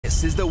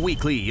This is The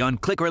Weekly on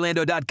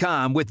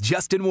ClickOrlando.com with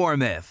Justin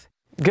Warmoth.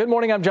 Good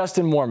morning, I'm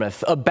Justin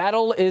Warmoth. A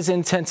battle is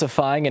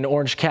intensifying in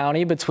Orange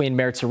County between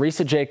Mayor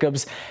Teresa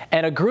Jacobs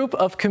and a group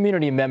of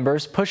community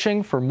members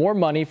pushing for more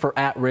money for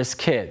at-risk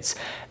kids.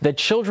 The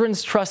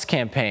Children's Trust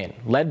campaign,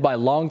 led by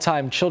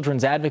longtime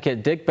children's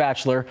advocate Dick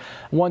Batchelor,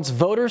 wants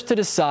voters to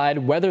decide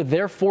whether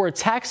they're for a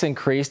tax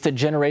increase to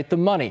generate the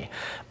money.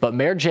 But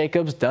Mayor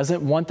Jacobs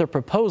doesn't want the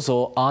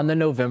proposal on the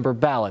November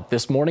ballot.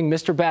 This morning,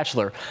 Mr.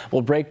 Batchelor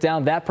will break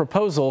down that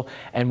proposal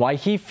and why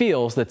he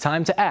feels the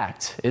time to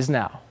act is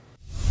now.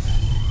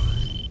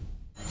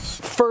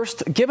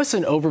 First, give us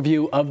an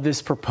overview of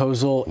this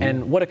proposal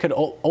and what it could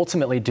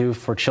ultimately do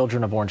for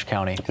children of Orange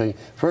County. Okay.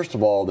 First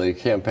of all, the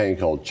campaign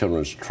called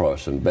Children's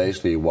Trust, and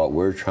basically what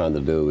we're trying to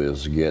do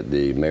is get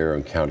the mayor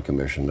and county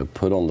commission to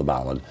put on the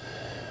ballot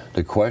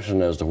the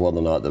question as to whether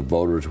or not the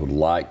voters would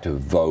like to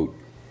vote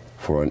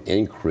for an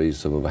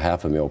increase of a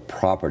 $500,000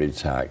 property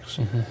tax,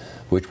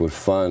 which would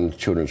fund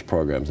children's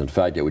programs. In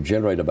fact, it would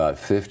generate about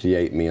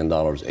 $58 million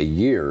a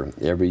year,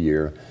 every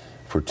year,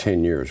 for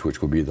 10 years,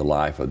 which would be the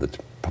life of the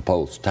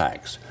proposed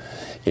tax.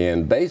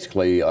 And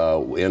basically,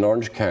 in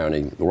Orange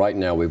County, right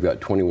now we've got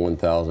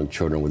 21,000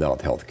 children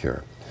without health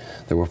care.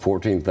 There were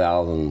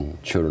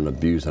 14,000 children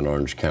abused in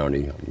Orange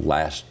County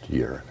last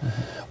year.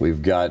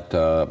 We've got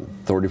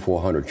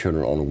 3,400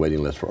 children on the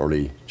waiting list for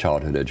early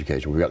childhood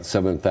education. We've got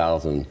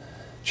 7,000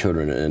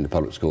 children in the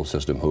public school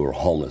system who are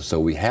homeless. So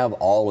we have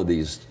all of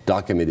these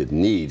documented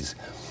needs,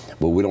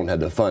 but we don't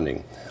have the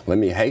funding. Let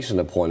me hasten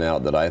to point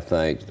out that I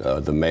think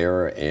the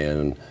mayor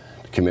and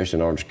the commission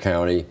in Orange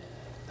County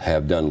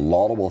have done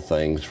laudable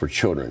things for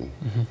children.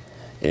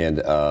 And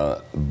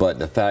but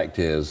the fact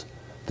is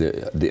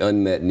the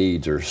unmet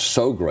needs are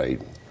so great,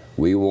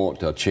 we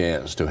want a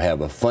chance to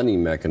have a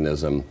funding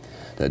mechanism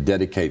that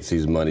dedicates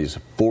these monies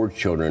for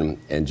children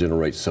and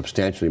generates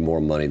substantially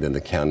more money than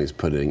the county is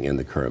putting in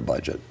the current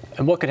budget.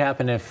 And what could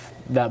happen if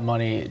that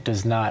money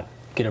does not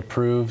get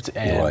approved,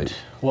 and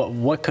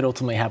what could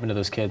ultimately happen to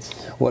those kids?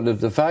 Well,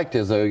 the fact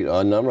is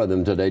a number of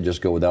them today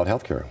just go without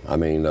health care. I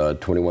mean,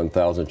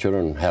 21,000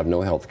 children have no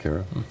health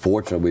care.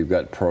 Fortunately, we've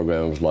got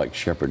programs like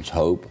Shepherd's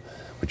Hope,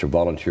 which are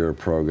volunteer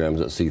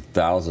programs that see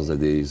thousands of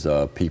these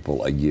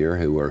people a year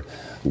who are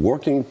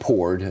working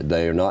poor.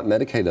 They are not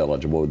Medicaid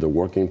eligible, they're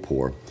working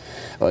poor.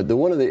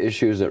 One of the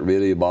issues that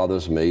really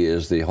bothers me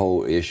is the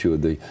whole issue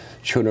of the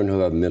children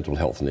who have mental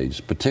health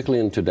needs, particularly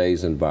in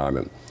today's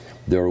environment.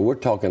 We're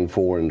talking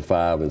 4-, and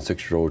 5-, and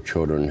 6-year-old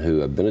children who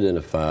have been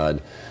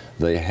identified.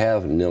 They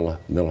have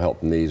mental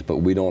health needs, but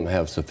we don't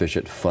have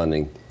sufficient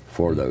funding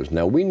for those.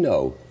 Now, we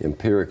know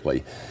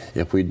empirically,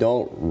 if we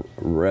don't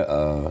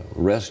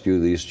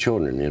rescue these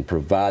children and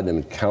provide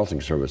them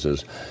counseling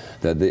services,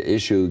 that the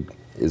issue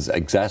is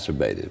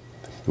exacerbated.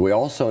 We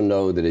also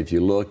know that if you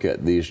look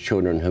at these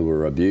children who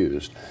are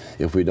abused,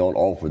 if we don't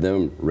offer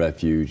them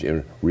refuge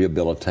and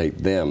rehabilitate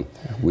them,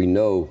 we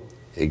know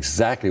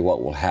exactly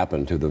what will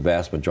happen to the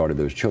vast majority of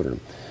those children.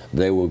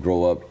 They will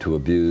grow up to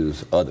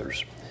abuse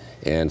others.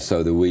 And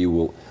so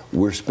that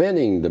we're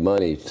spending the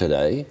money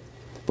today,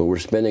 but we're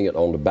spending it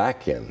on the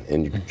back end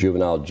in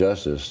juvenile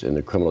justice, in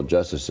the criminal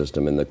justice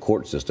system, in the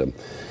court system.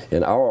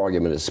 And our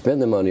argument is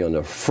spend the money on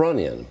the front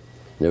end,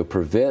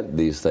 prevent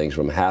these things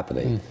from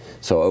happening.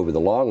 So over the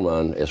long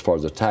run, as far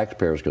as the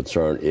taxpayer is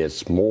concerned,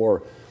 it's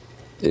better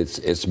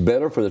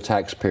for the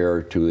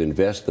taxpayer to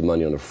invest the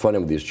money on the front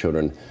end of these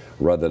children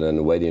rather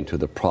than waiting until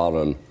the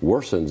problem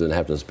worsens and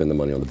have to spend the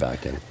money on the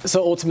back end.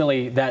 So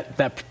ultimately,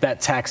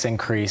 that tax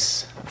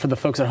increase, for the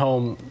folks at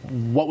home,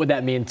 what would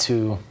that mean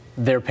to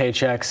their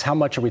paychecks? How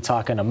much are we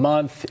talking, a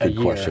month, a year?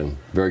 Good question.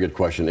 Very good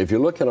question. If you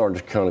look at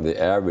Orange County,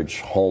 the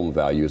average home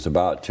value is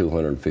about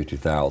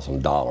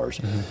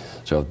 $250,000.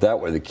 So if that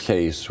were the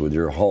case with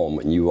your home,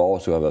 and you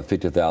also have a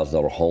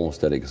 $50,000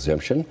 homestead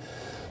exemption,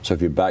 so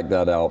if you back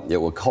that out, it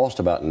would cost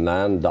about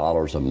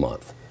 $9 a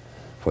month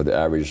for the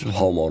average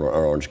homeowner in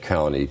Orange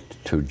County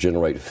to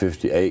generate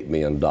 $58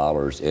 million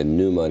in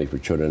new money for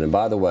children. And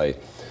by the way,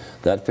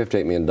 that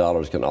 $58 million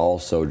can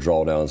also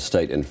draw down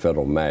state and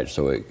federal match,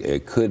 so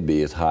it could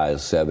be as high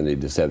as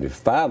 $70 to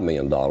 $75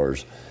 million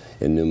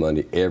in new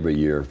money every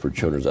year for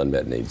children's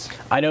unmet needs.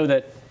 I know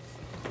that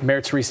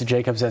Mayor Teresa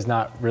Jacobs has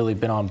not really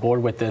been on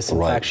board with this.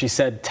 In fact, she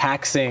said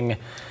taxing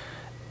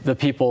the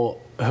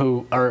people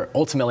who are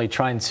ultimately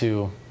trying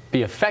to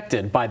be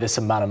affected by this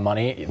amount of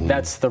money,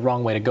 that's the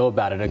wrong way to go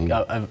about it.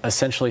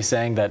 Essentially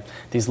saying that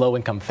these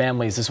low-income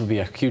families, this would be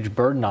a huge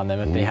burden on them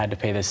if they had to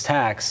pay this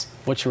tax.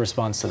 What's your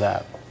response to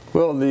that?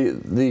 Well,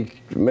 the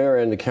mayor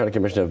and the county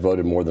commission have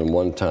voted more than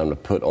one time to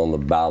put on the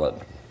ballot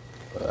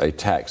a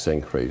tax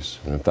increase.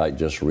 And in fact,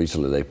 just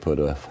recently they put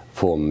a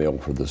full meal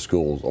for the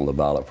schools on the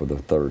ballot for the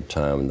third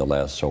time in the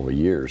last several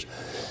years.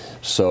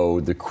 So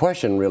the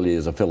question really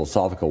is a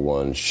philosophical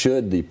one.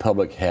 Should the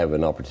public have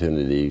an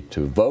opportunity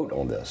to vote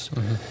on this?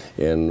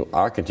 And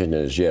our contention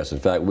is yes. In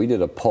fact, we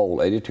did a poll,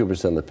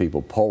 82% of the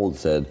people polled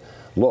said,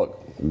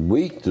 look,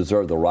 we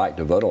deserve the right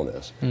to vote on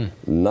this,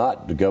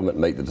 not the government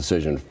make the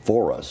decision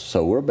for us.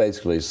 So we're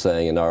basically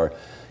saying, in our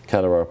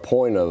kind of our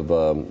point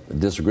of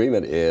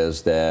disagreement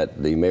is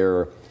that the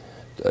mayor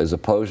as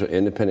opposed to an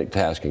independent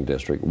tasking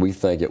district. We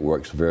think it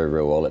works very,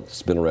 very well.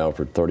 It's been around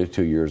for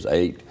 32 years.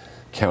 8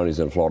 counties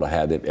in Florida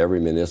have it. Every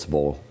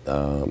municipal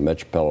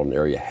metropolitan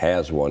area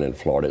has one in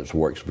Florida. It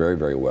works very,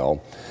 very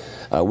well.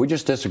 We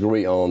just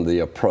disagree on the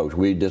approach.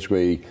 We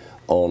disagree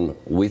on,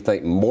 we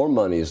think more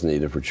money is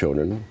needed for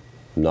children,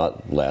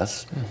 not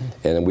less.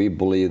 And we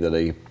believe that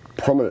a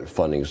permanent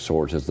funding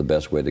source is the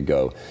best way to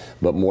go.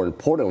 But more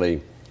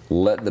importantly,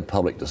 let the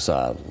public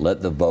decide.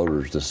 Let the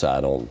voters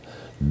decide on.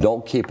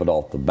 Don't keep it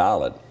off the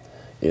ballot.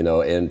 You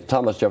know, and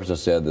Thomas Jefferson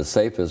said the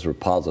safest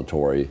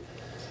repository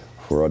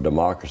for a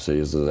democracy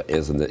is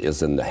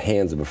in the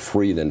hands of a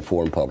free and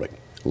informed public.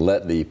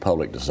 Let the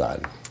public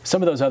decide.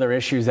 Some of those other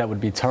issues that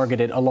would be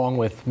targeted, along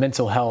with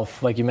mental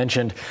health, like you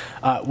mentioned,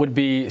 would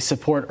be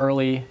support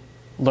early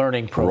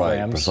learning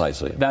programs. Right,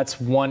 precisely. That's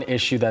one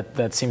issue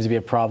that seems to be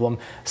a problem.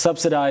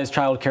 Subsidized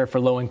childcare for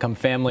low-income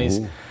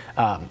families,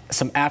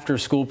 some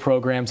after-school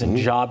programs, and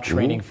job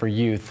training for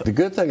youth. The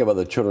good thing about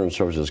the Children's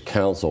Services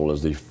Council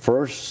is the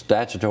first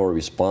statutory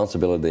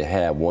responsibility they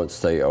have once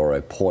they are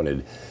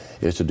appointed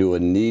is to do a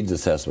needs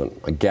assessment,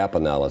 a gap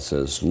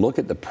analysis, look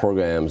at the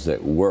programs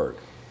that work,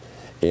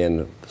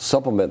 and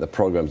supplement the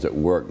programs that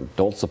work.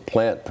 Don't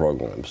supplant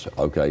programs,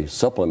 okay?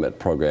 Supplement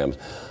programs.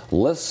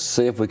 Let's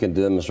see if we can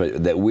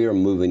demonstrate that we are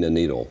moving the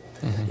needle.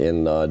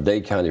 In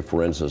Dade County,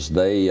 for instance,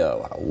 they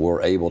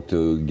were able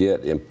to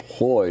get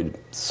employed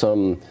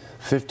some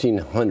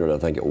 1,500, I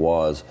think it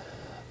was,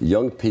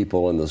 young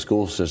people in the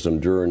school system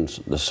during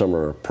the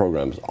summer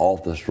programs,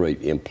 off the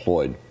street,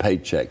 employed,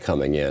 paycheck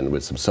coming in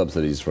with some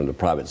subsidies from the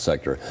private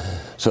sector.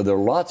 So there are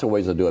lots of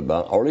ways to do it,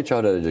 but early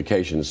childhood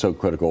education is so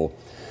critical.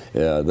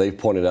 They've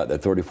pointed out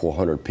that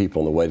 3,400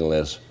 people on the waiting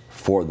list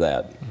for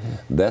that.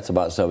 That's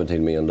about $17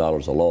 million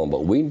alone.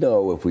 But we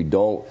know if we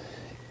don't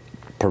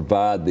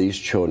provide these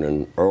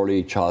children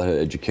early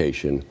childhood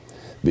education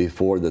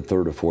before the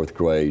 3rd or 4th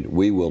grade,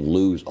 we will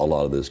lose a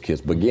lot of those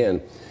kids. But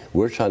again,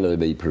 we're trying to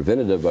be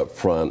preventative up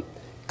front,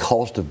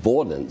 cost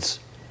avoidance,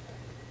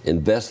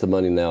 invest the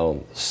money now,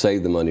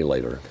 save the money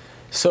later.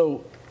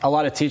 So a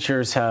lot of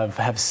teachers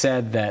have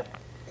said that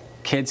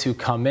kids who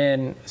come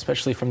in,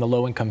 especially from the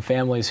low-income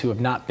families who have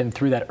not been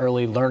through that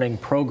early learning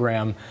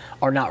program,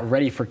 are not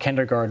ready for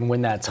kindergarten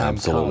when that time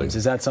comes.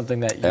 Is that something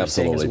that you're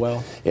seeing as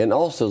well? And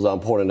also, as I'm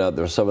pointing out,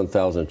 there are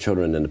 7,000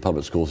 children in the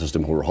public school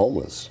system who are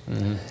homeless.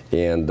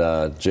 And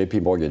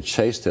J.P. Morgan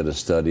Chase did a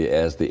study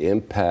as to the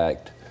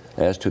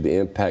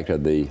impact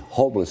of the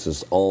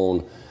homelessness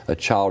on a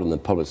child in the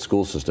public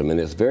school system, and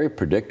it's very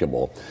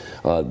predictable.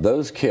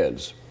 Those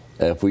kids,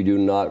 if we do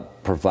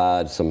not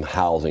provide some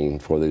housing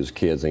for those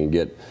kids and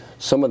get,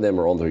 some of them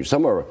are on the,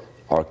 some are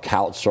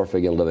couch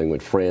surfing and living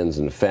with friends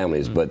and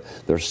families, but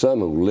there's some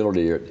who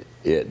literally are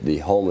at the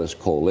homeless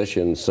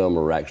coalition, some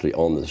are actually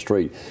on the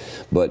street.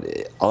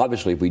 But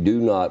obviously, if we do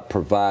not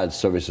provide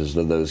services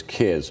to those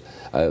kids,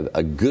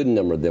 a good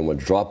number of them would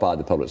drop out of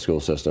the public school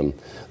system.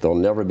 They'll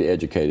never be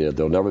educated,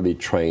 they'll never be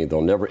trained,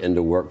 they'll never enter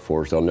the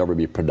workforce, they'll never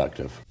be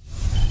productive.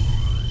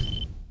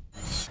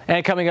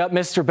 And coming up,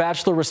 Mr.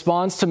 Batchelor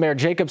responds to Mayor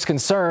Jacobs'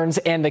 concerns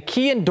and the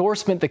key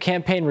endorsement the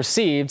campaign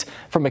received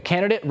from a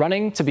candidate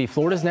running to be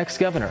Florida's next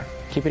governor.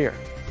 Keep it here.